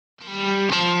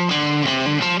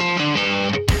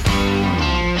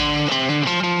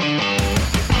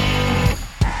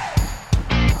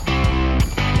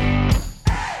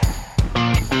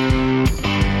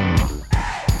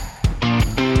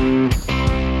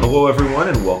Hello, everyone,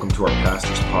 and welcome to our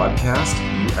Pastor's Podcast,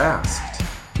 You Asked.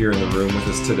 Here in the room with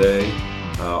us today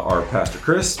are Pastor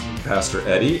Chris, Pastor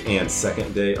Eddie, and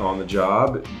second day on the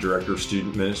job, Director of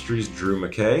Student Ministries, Drew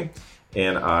McKay,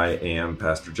 and I am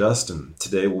Pastor Justin.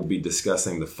 Today we'll be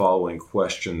discussing the following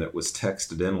question that was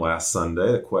texted in last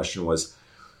Sunday. The question was,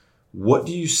 what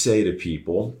do you say to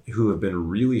people who have been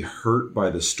really hurt by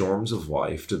the storms of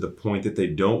life to the point that they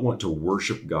don't want to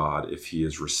worship God if He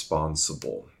is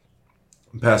responsible?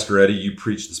 Pastor Eddie, you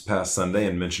preached this past Sunday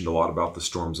and mentioned a lot about the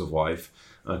storms of life.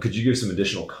 Could you give some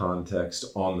additional context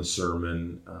on the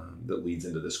sermon that leads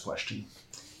into this question?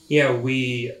 Yeah,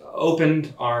 we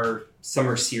opened our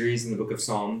summer series in the book of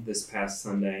Psalm this past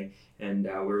Sunday, and we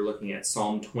were looking at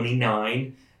Psalm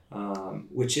 29,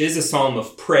 which is a psalm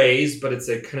of praise, but it's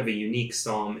a kind of a unique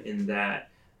psalm in that,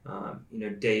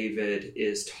 David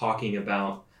is talking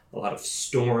about a lot of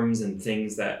storms and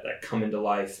things that come into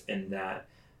life, and that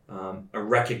a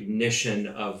recognition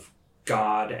of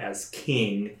God as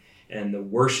King and the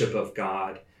worship of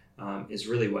God is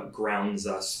really what grounds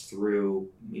us through,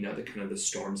 the kind of the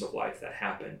storms of life that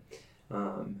happen.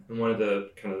 And one of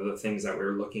the kind of the things that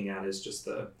we're looking at is just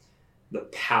the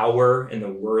power and the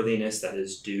worthiness that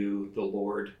is due the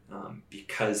Lord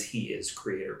because He is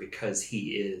Creator, because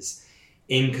He is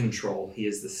in control. He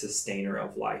is the sustainer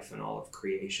of life and all of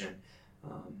creation.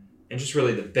 And just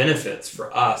really the benefits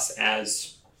for us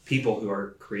as people who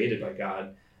are created by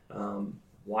God,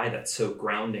 why that's so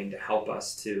grounding to help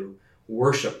us to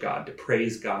worship God, to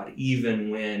praise God, even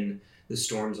when the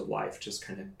storms of life just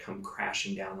kind of come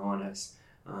crashing down on us,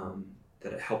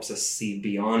 that it helps us see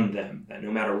beyond them, that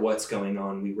no matter what's going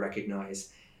on, we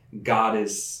recognize God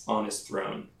is on His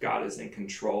throne, God is in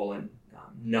control, and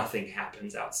nothing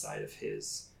happens outside of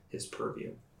His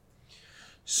purview.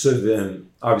 So then,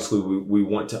 obviously, we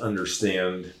want to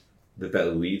understand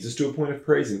that leads us to a point of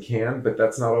praise and can, but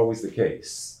that's not always the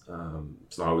case.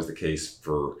 It's not always the case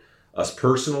for us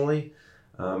personally.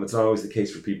 It's not always the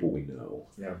case for people we know.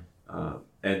 Yeah.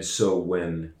 And so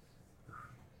when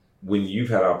you've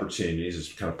had opportunities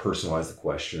to kind of personalize the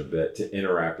question a bit, to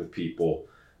interact with people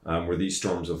where these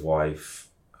storms of life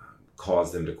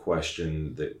cause them to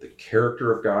question the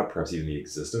character of God, perhaps even the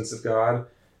existence of God.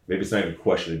 Maybe it's not even a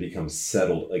question, it becomes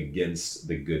settled against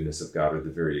the goodness of God or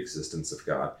the very existence of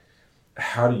God.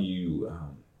 How do you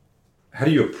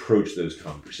approach those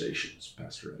conversations,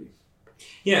 Pastor Eddie?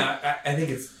 Yeah, I think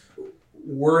it's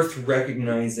worth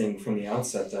recognizing from the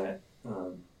outset that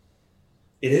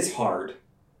it is hard.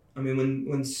 I mean,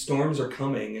 when storms are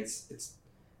coming, it's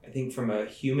I think from a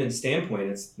human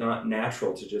standpoint, it's not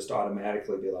natural to just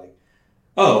automatically be like,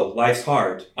 oh, life's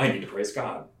hard, I need to praise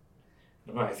God.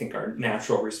 I think our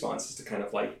natural response is to kind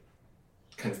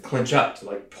of clench up, to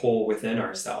like pull within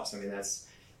ourselves. I mean, that's,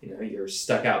 you're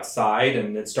stuck outside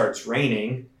and it starts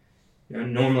raining.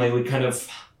 Normally we kind of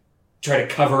try to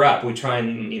cover up. We try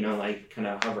and, kind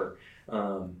of hover.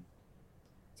 So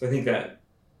I think that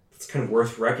it's kind of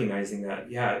worth recognizing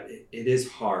that, yeah, it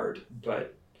is hard.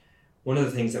 But one of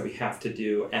the things that we have to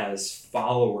do as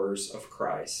followers of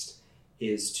Christ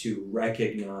is to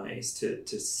recognize,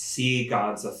 to see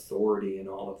God's authority in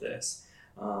all of this.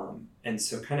 And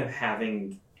so kind of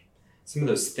having some of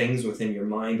those things within your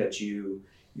mind that you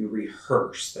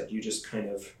rehearse, that you just kind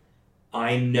of,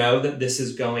 I know that this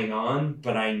is going on,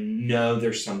 but I know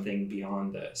there's something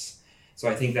beyond this. So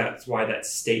I think that's why that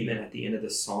statement at the end of the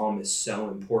psalm is so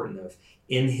important of,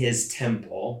 in His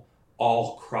temple,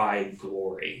 all cry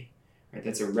glory. Right?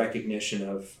 That's a recognition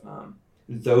of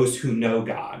those who know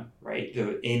God, right?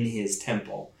 In His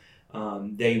temple.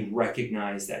 They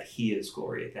recognize that He is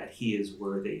glorious, that He is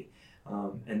worthy.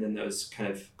 And then those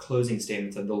kind of closing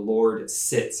statements of the Lord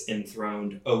sits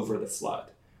enthroned over the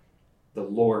flood. The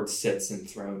Lord sits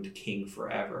enthroned King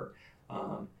forever.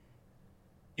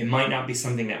 It might not be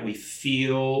something that we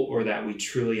feel or that we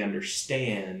truly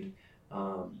understand,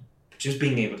 but just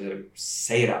being able to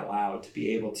say it out loud, to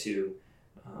be able to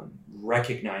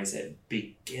recognize it,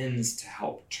 begins to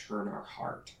help turn our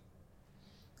heart.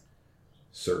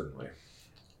 Certainly.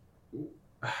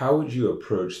 How would you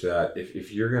approach that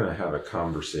if you're going to have a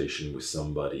conversation with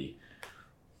somebody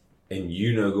and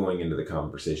going into the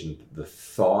conversation, the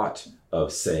thought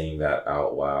of saying that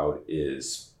out loud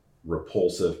is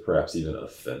repulsive, perhaps even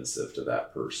offensive to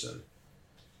that person,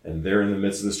 and they're in the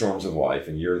midst of the storms of life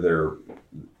and you're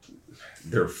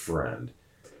their friend?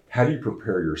 How do you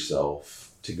prepare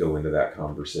yourself to go into that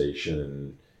conversation,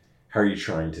 and how are you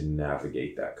trying to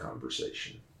navigate that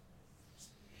conversation?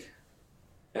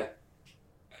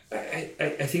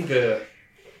 I think the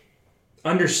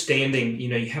understanding,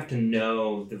 you have to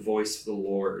know the voice of the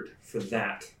Lord for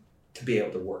that to be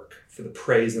able to work, for the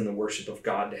praise and the worship of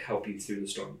God to help you through the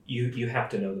storm. You have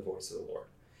to know the voice of the Lord.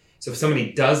 So if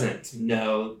somebody doesn't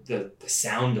know the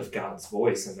sound of God's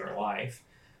voice in their life,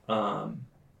 I'm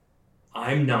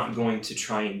not going to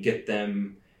try and get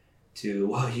them to,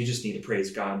 well, you just need to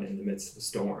praise God in the midst of the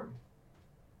storm.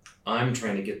 I'm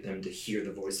trying to get them to hear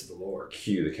the voice of the Lord.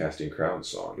 Cue the Casting Crowns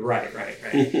song. Right.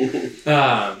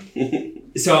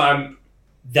 So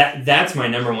that's my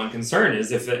number one concern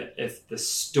is if the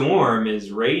storm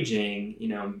is raging,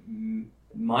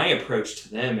 my approach to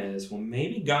them is, well,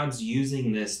 maybe God's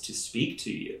using this to speak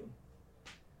to you.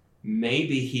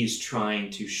 Maybe he's trying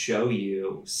to show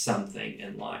you something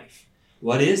in life.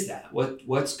 What is that?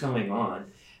 What's going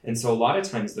on? And so a lot of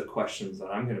times the questions that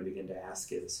I'm going to begin to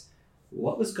ask is,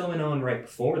 what was going on right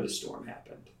before the storm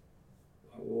happened?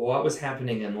 What was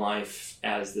happening in life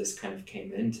as this kind of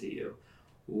came into you?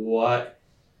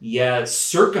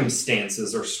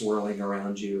 Circumstances are swirling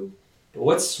around you, but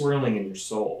what's swirling in your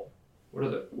soul?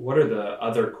 What are the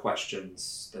other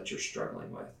questions that you're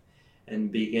struggling with? And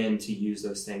begin to use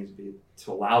those things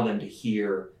to allow them to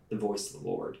hear the voice of the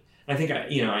Lord. And I think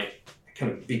I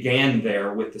kind of began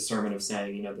there with the sermon of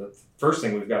saying, the first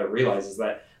thing we've got to realize is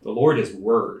that the Lord is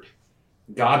Word.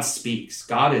 God speaks.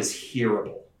 God is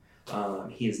hearable.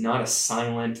 He is not a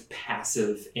silent,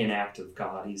 passive, inactive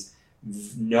God. He's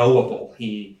knowable.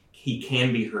 He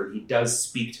can be heard. He does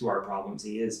speak to our problems.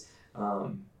 He is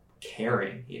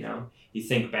caring. You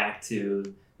think back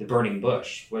to the burning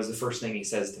bush. What is the first thing he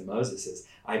says to Moses is,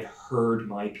 I've heard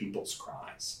my people's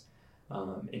cries.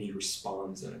 And he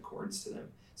responds in accordance to them.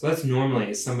 So that's normally,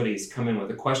 if somebody's coming with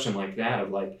a question like that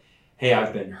of like, hey,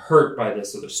 I've been hurt by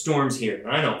this, or the storm's here, and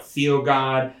I don't feel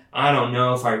God. I don't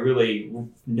know if I really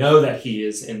know that he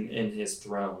is in his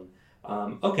throne.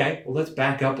 Okay, well, let's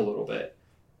back up a little bit.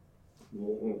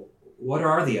 What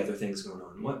are the other things going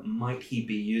on? What might he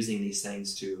be using these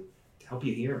things to help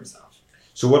you hear himself?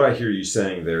 So what I hear you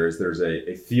saying there is there's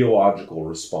a theological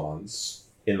response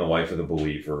in the life of the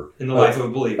believer. In the life of a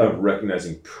believer. Of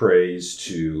recognizing praise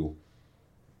to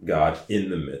God in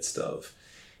the midst of.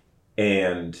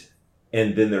 And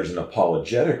then there's an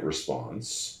apologetic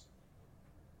response,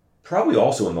 probably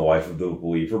also in the life of the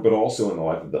believer, but also in the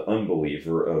life of the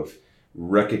unbeliever, of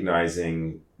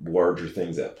recognizing larger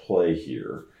things at play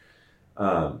here.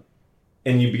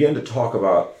 And you begin to talk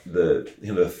about the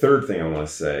third thing I want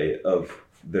to say of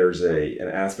there's an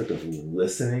aspect of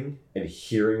listening and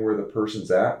hearing where the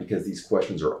person's at, because these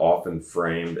questions are often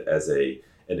framed as an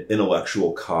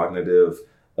intellectual, cognitive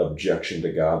objection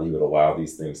to God that he would allow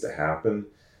these things to happen.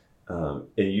 And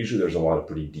usually there's a lot of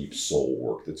pretty deep soul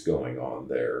work that's going on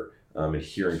there. And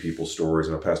hearing people's stories.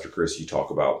 And Pastor Chris, you talk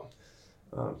about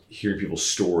hearing people's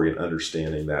story and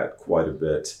understanding that quite a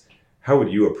bit. How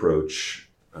would you approach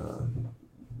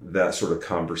that sort of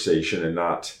conversation and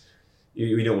not,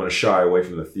 you don't want to shy away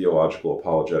from the theological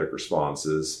apologetic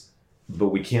responses, but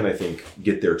we can't, I think,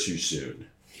 get there too soon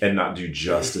and not do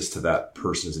justice to that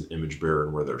person as an image bearer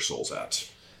and where their soul's at.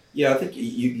 Yeah, I think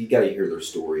you got to hear their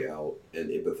story out and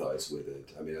empathize with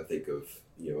it. I mean, I think of,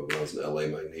 when I was in LA,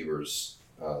 my neighbors,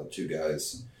 two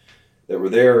guys that were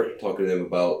there, talking to them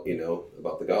about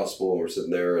the gospel, and we're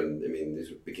sitting there, and I mean,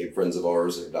 these became friends of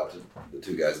ours. The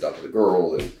two guys adopted a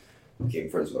girl and became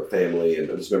friends with our family.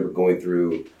 And I just remember going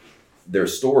through their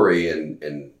story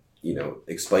and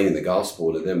explaining the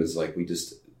gospel to them. Is like,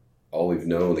 all we've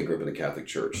known, they grew up in a Catholic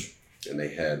church, and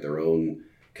they had their own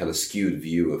kind of skewed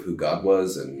view of who God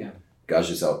was, and God's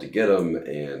just out to get them,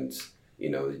 and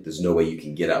there's no way you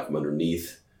can get out from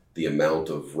underneath the amount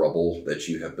of rubble that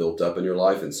you have built up in your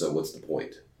life, and so what's the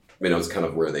point? I mean, that was kind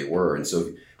of where they were, and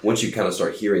so once you kind of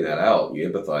start hearing that out, you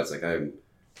empathize. Like,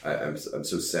 I'm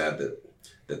so sad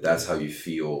that that's how you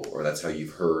feel, or that's how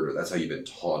you've heard, or that's how you've been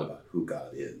taught about who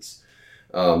God is.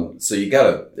 So you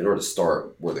gotta, in order to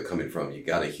start where they're coming from, you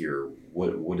gotta hear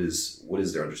what is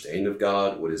their understanding of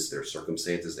God, what is their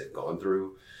circumstances they've gone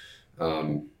through.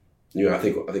 I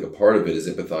think a part of it is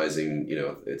empathizing.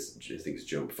 I think it's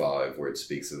Job 5 where it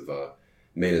speaks of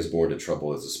man is born to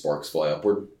trouble as the sparks fly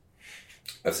upward.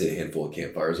 I've seen a handful of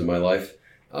campfires in my life.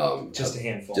 Just a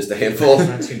handful. Just a handful.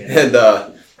 Not too many. And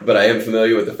but I am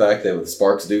familiar with the fact that the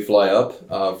sparks do fly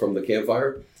up from the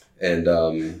campfire, and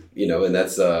and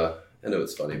that's I know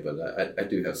it's funny, but I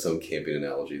do have some camping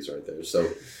analogies right there. So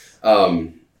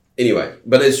anyway,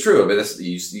 but it's true. I mean,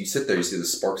 you sit there, you see the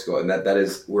sparks go, and that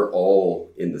is, we're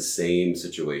all in the same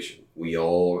situation. We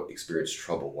all experience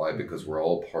trouble. Why? Because we're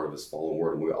all part of this fallen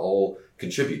world, and we all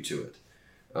contribute to it.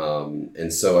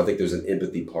 And so I think there's an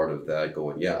empathy part of that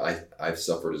going, I've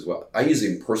suffered as well. I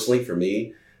usually, personally, for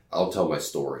me, I'll tell my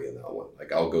story in that one.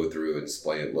 Like, I'll go through and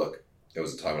explain, look, there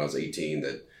was a time when I was 18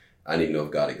 that I didn't even know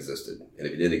if God existed. And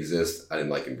if he did exist, I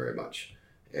didn't like him very much.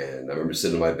 And I remember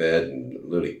sitting in my bed and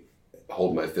literally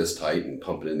holding my fist tight and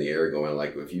pumping it in the air, going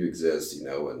like, if you exist, you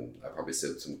know, and I probably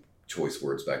said some choice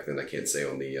words back then I can't say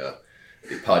on the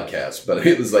podcast, but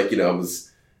it was like, you know,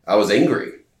 I was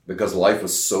angry because life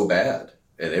was so bad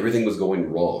and everything was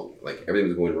going wrong. Like everything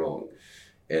was going wrong.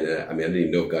 And I mean, I didn't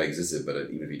even know if God existed, but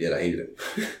even if he did, I hated him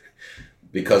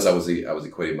because I was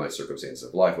equating my circumstances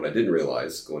of life. What I didn't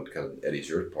realize, going to kind of Eddie's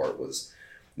your part, was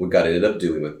what God ended up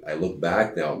doing. I look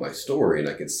back now at my story and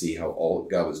I can see how all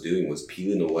God was doing was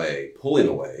pulling away,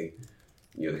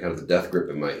 you know, kind of the death grip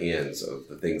in my hands of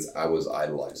the things I was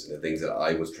idolizing, the things that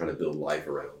I was trying to build life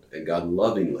around. And God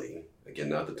lovingly, again,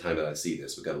 not the time that I see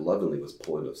this, but God lovingly was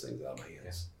pulling those things out of my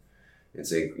hands and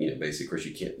saying, you know, basically, Chris,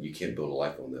 you can't build a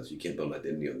life on this. You can't build an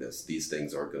identity on this. These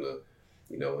things aren't going to,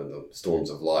 you know, in the storms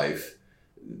of life,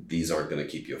 these aren't going to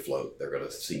keep you afloat. They're going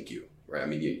to sink you, right? I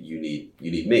mean, you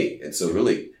need me. And so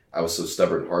really, I was so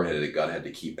stubborn and hard-headed that God had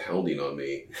to keep pounding on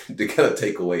me to kind of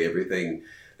take away everything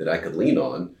that I could lean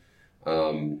on.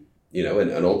 You know,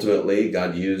 and ultimately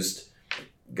God used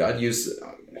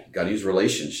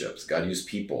relationships. God used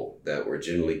people that were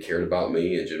genuinely cared about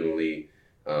me and genuinely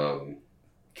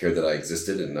cared that I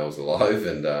existed and I was alive.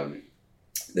 And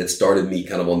that started me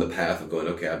kind of on the path of going,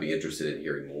 okay, I'd be interested in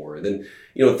hearing more. And then,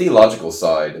 you know, theological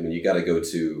side, I mean, you got to go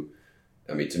to,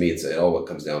 I mean, to me, it all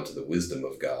comes down to the wisdom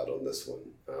of God on this one.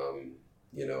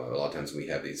 You know, a lot of times we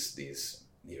have these,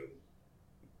 you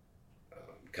know,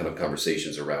 kind of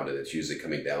conversations around it. It's usually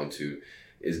coming down to,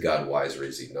 is God wise or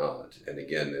is he not? And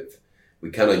again, if we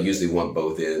kind of usually want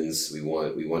both ends, we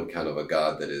want kind of a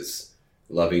God that is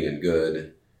loving and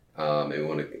good. And we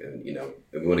want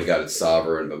a God that's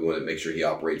sovereign, but we want to make sure he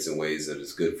operates in ways that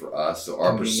is good for us. So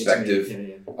our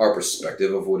perspective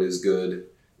of what is good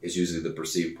is usually the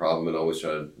perceived problem. And I always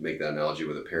try to make that analogy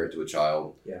with a parent to a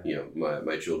child. Yeah. You know,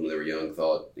 my children, when they were young,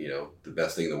 thought, you know, the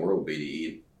best thing in the world would be to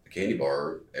eat a candy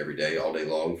bar every day, all day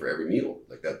long for every meal.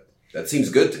 Like that seems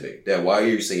good to me. Dad, why are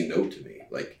you saying no to me?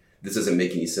 Like, this doesn't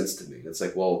make any sense to me. It's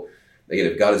like, well, again,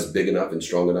 if God is big enough and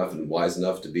strong enough and wise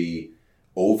enough to be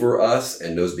over us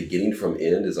and knows beginning from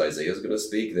end, as Isaiah is going to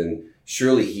speak, then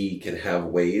surely he can have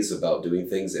ways about doing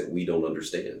things that we don't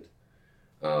understand.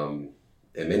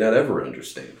 And may not ever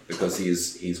understand because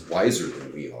he's wiser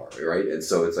than we are, right? And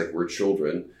so it's like we're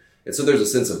children. And so there's a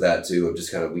sense of that too, of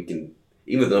just kind of, we can,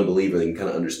 even with an unbeliever, they can kind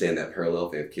of understand that parallel.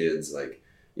 If they have kids, like,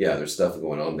 yeah, there's stuff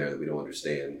going on there that we don't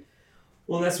understand.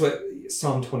 Well, that's what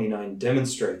Psalm 29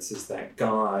 demonstrates, is that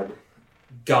God,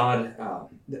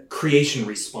 the creation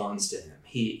responds to him.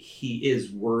 He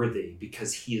is worthy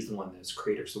because he is the one that's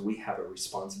creator. So we have a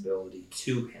responsibility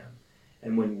to him.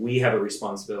 And when we have a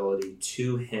responsibility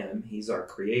to him, he's our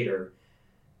creator,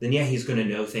 then yeah, he's going to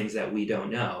know things that we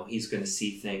don't know. He's going to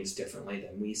see things differently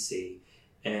than we see.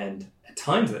 And at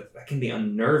times that can be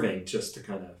unnerving, just to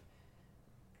kind of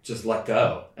just let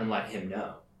go and let him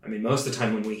know. I mean, most of the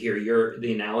time when we hear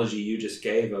the analogy you just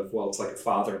gave of, well, it's like a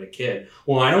father and a kid.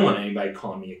 Well, I don't want anybody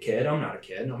calling me a kid. I'm not a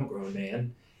kid. I'm a grown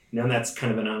man. You know, and that's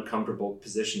kind of an uncomfortable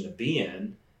position to be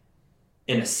in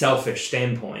a selfish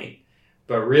standpoint.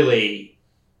 But really,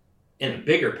 in a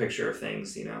bigger picture of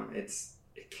things, you know, it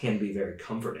can be very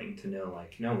comforting to know,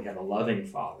 like, no, we have a loving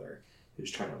father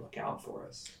who's trying to look out for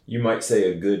us. You might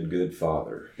say a good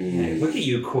father. Hey, look at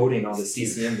you quoting all the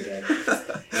CCM today.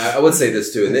 I would say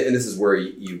this too, and this is where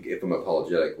you, if I'm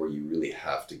apologetic, where you really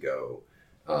have to go.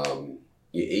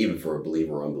 Even for a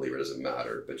believer or unbeliever, it doesn't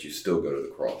matter, but you still go to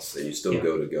the cross, and you still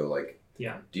go like,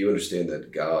 do you understand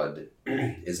that God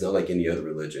is not like any other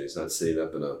religion? He's not sitting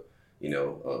up in a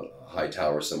high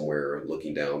tower somewhere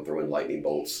looking down, throwing lightning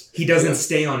bolts. He doesn't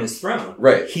stay on his throne.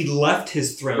 Right. He left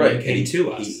his throne and came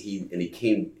to us.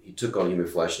 He took on human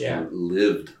flesh and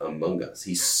lived among us.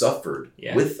 He suffered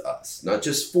with us, not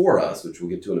just for us, which we'll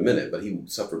get to in a minute, but he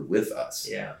suffered with us.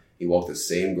 Yeah. He walked the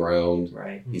same ground.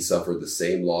 Right. He suffered the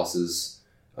same losses.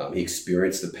 He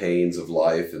experienced the pains of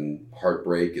life and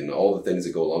heartbreak and all the things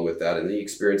that go along with that. And then he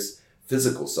experienced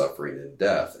physical suffering and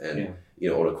death. And,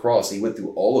 on a cross, he went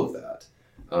through all of that.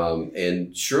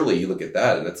 And surely you look at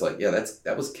that and it's like,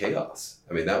 that was chaos.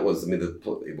 I mean,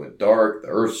 it went dark, the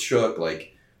earth shook,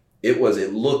 like it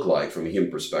looked like, from a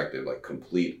human perspective, like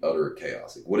complete, utter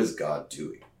chaos. Like, what is God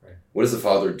doing? Right. What is the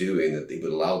Father doing that he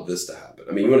would allow this to happen?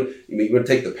 I mean, you want to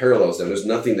take the parallels down. There's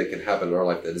nothing that can happen in our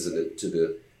life that isn't to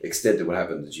the extent that what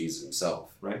happened to Jesus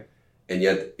himself. Right. And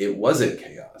yet it wasn't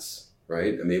chaos,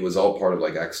 right? I mean, it was all part of,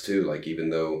 like, Acts 2, like, even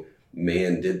though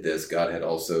man did this, God had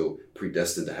also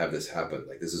predestined to have this happen.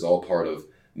 Like, this is all part of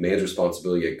man's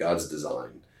responsibility at God's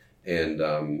design.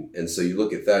 And so you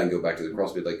look at that and go back to the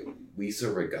cross and be like, we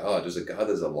serve a God. There's a God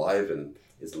that's alive and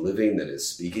living, that is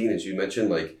speaking, as you mentioned,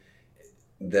 like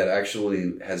that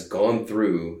actually has gone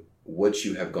through what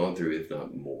you have gone through, if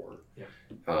not more,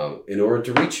 in order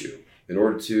to reach you, in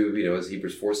order to, as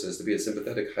Hebrews 4 says, to be a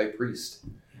sympathetic high priest.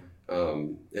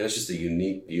 And it's just a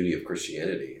unique beauty of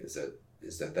Christianity is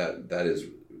that is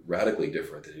radically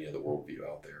different than any other worldview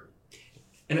out there.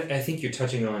 And I think you're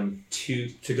touching on,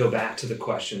 to go back to the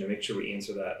question to make sure we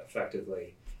answer that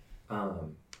effectively.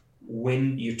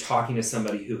 When you're talking to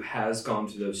somebody who has gone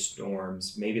through those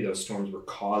storms, maybe those storms were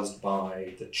caused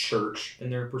by the church in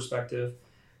their perspective,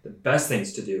 the best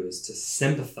things to do is to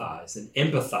sympathize and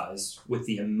empathize with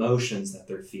the emotions that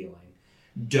they're feeling.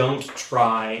 Don't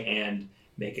try and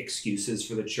make excuses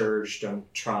for the church.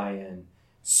 Don't try and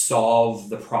solve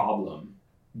the problem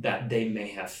that they may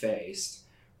have faced.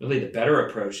 Really, the better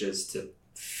approach is to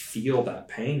feel that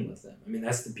pain with them. I mean,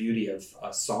 that's the beauty of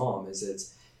a psalm,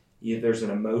 is there's an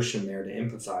emotion there to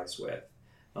empathize with.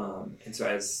 And so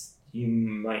as you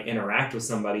might interact with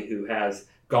somebody who has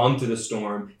gone through the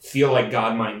storm, feel like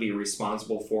God might be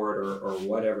responsible for it or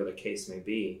whatever the case may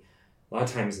be, a lot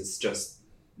of times it's just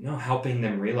helping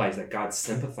them realize that God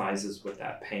sympathizes with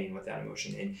that pain, with that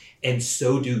emotion. And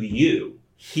so do you.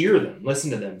 Hear them, listen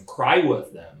to them, cry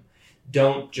with them.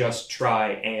 Don't just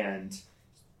try and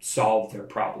solve their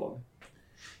problem.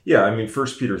 Yeah, I mean, 1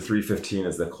 Peter 3:15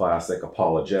 is the classic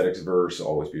apologetics verse,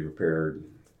 always be prepared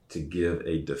to give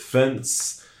a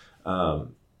defense.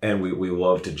 And we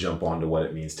love to jump onto what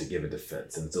it means to give a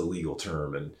defense, and it's a legal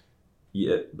term.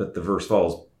 But the verse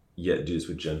follows, yet do this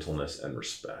with gentleness and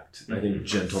respect. And I think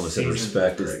gentleness and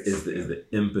respect is the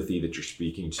empathy that you're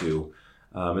speaking to.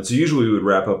 And so usually we would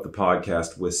wrap up the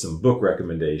podcast with some book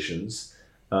recommendations.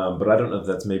 But I don't know if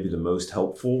that's maybe the most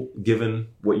helpful, given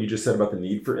what you just said about the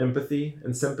need for empathy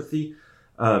and sympathy.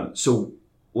 So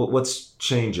let's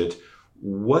change it.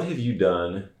 What have you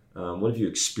done? What have you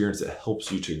experienced that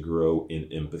helps you to grow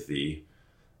in empathy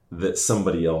that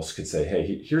somebody else could say,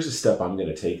 hey, here's a step I'm going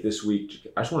to take this week.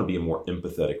 I just want to be a more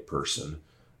empathetic person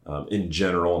in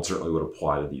general, and certainly would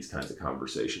apply to these kinds of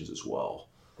conversations as well.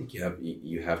 I think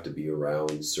you have to be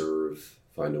around, serve,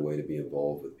 find a way to be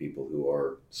involved with people who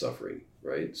are suffering,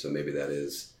 right? So maybe that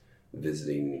is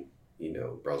visiting,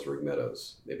 Brownsburg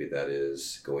Meadows. Maybe that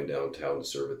is going downtown to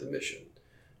serve at the mission.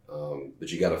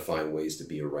 But you got to find ways to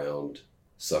be around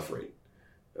suffering.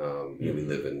 We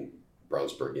live in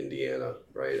Brownsburg, Indiana,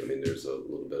 right? I mean, there's a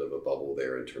little bit of a bubble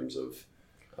there in terms of,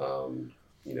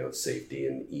 safety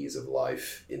and ease of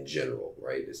life in general,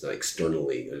 right? It's not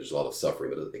externally, there's a lot of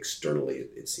suffering, but externally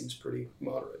it seems pretty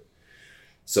moderate.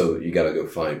 So you got to go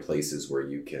find places where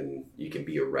you can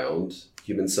be around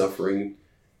human suffering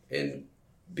and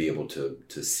be able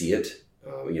to see it.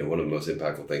 One of the most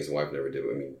impactful things my wife and I ever did,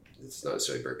 I mean, it's not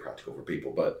necessarily very practical for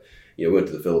people, but we went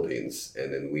to the Philippines,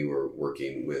 and then we were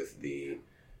working with the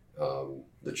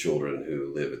children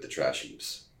who live at the trash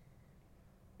heaps.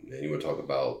 And you want to talk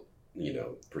about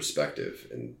perspective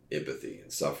and empathy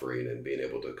and suffering and being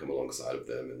able to come alongside of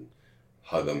them and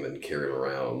hug them and carry them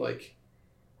around.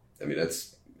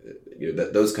 That's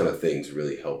those kind of things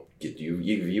really help give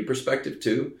you perspective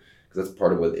too, because that's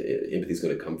part of what empathy is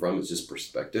going to come from. It's just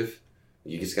perspective.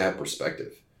 You just gotta have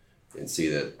perspective and see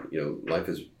that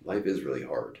life is really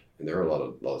hard, and there are a lot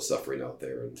of suffering out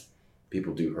there, and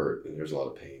people do hurt, and there's a lot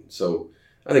of pain. So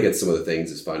I think that's some of the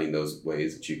things, is finding those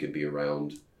ways that you can be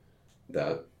around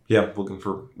that. Yeah, looking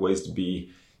for ways to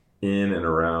be in and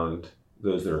around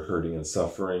those that are hurting and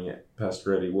suffering.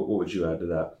 Pastor Eddie, what would you add to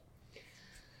that?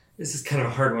 This is kind of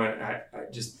a hard one. I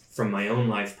just, from my own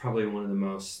life, probably one of the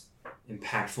most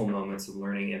impactful moments of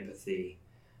learning empathy.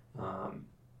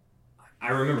 I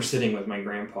remember sitting with my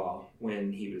grandpa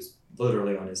when he was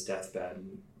literally on his deathbed,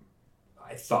 and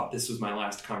I thought this was my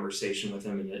last conversation with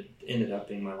him, and it ended up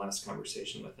being my last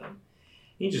conversation with him.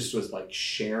 He just was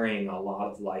sharing a lot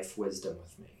of life wisdom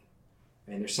with me.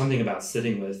 And there's something about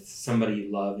sitting with somebody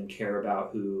you love and care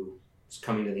about who is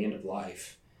coming to the end of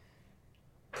life,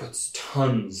 puts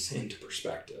tons into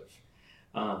perspective.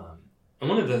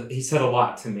 And he said a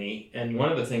lot to me, and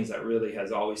one of the things that really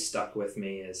has always stuck with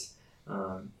me is,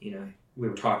 we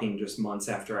were talking just months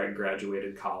after I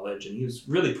graduated college, and he was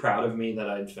really proud of me that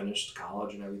I'd finished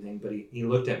college and everything, but he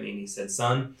looked at me and he said,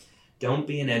 "Son, don't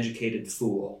be an educated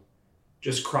fool.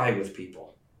 Just cry with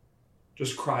people.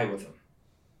 Just cry with them."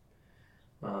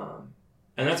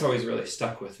 And that's always really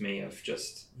stuck with me, of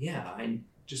I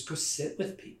just go sit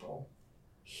with people,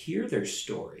 hear their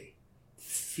story,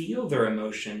 feel their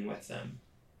emotion with them,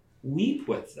 weep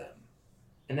with them.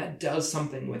 And that does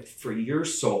something for your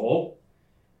soul,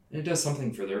 and it does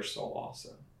something for their soul also.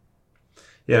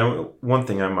 Yeah, one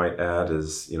thing I might add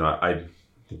is, I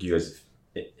think you guys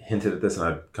hinted at this, and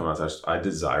I've come out and said I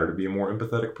desire to be a more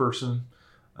empathetic person.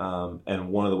 And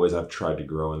one of the ways I've tried to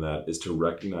grow in that is to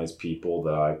recognize people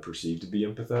that I perceive to be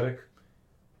empathetic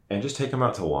and just take them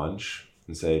out to lunch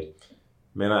and say,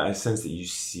 man, I sense that you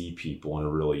see people in a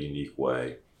really unique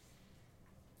way.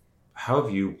 How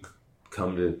have you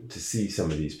come to see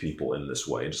some of these people in this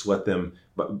way? And just let them,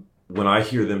 but when I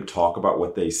hear them talk about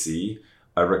what they see,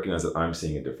 I recognize that I'm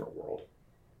seeing a different world.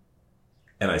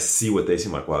 And I see what they see.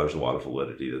 I'm like, wow, there's a lot of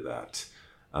validity to that.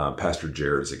 Pastor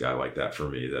Jared is a guy like that for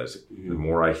me. That the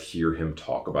more I hear him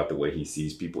talk about the way he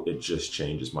sees people, it just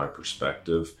changes my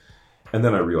perspective. And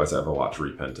then I realize I have a lot to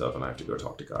repent of, and I have to go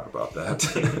talk to God about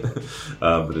that.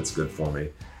 But it's good for me.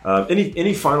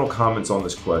 Any final comments on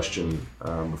this question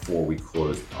before we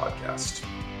close the podcast?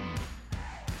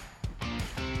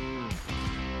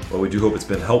 Well, we do hope it's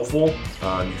been helpful.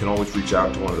 You can always reach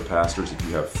out to one of the pastors if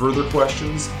you have further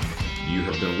questions. You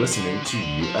have been listening to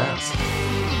You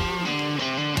Ask.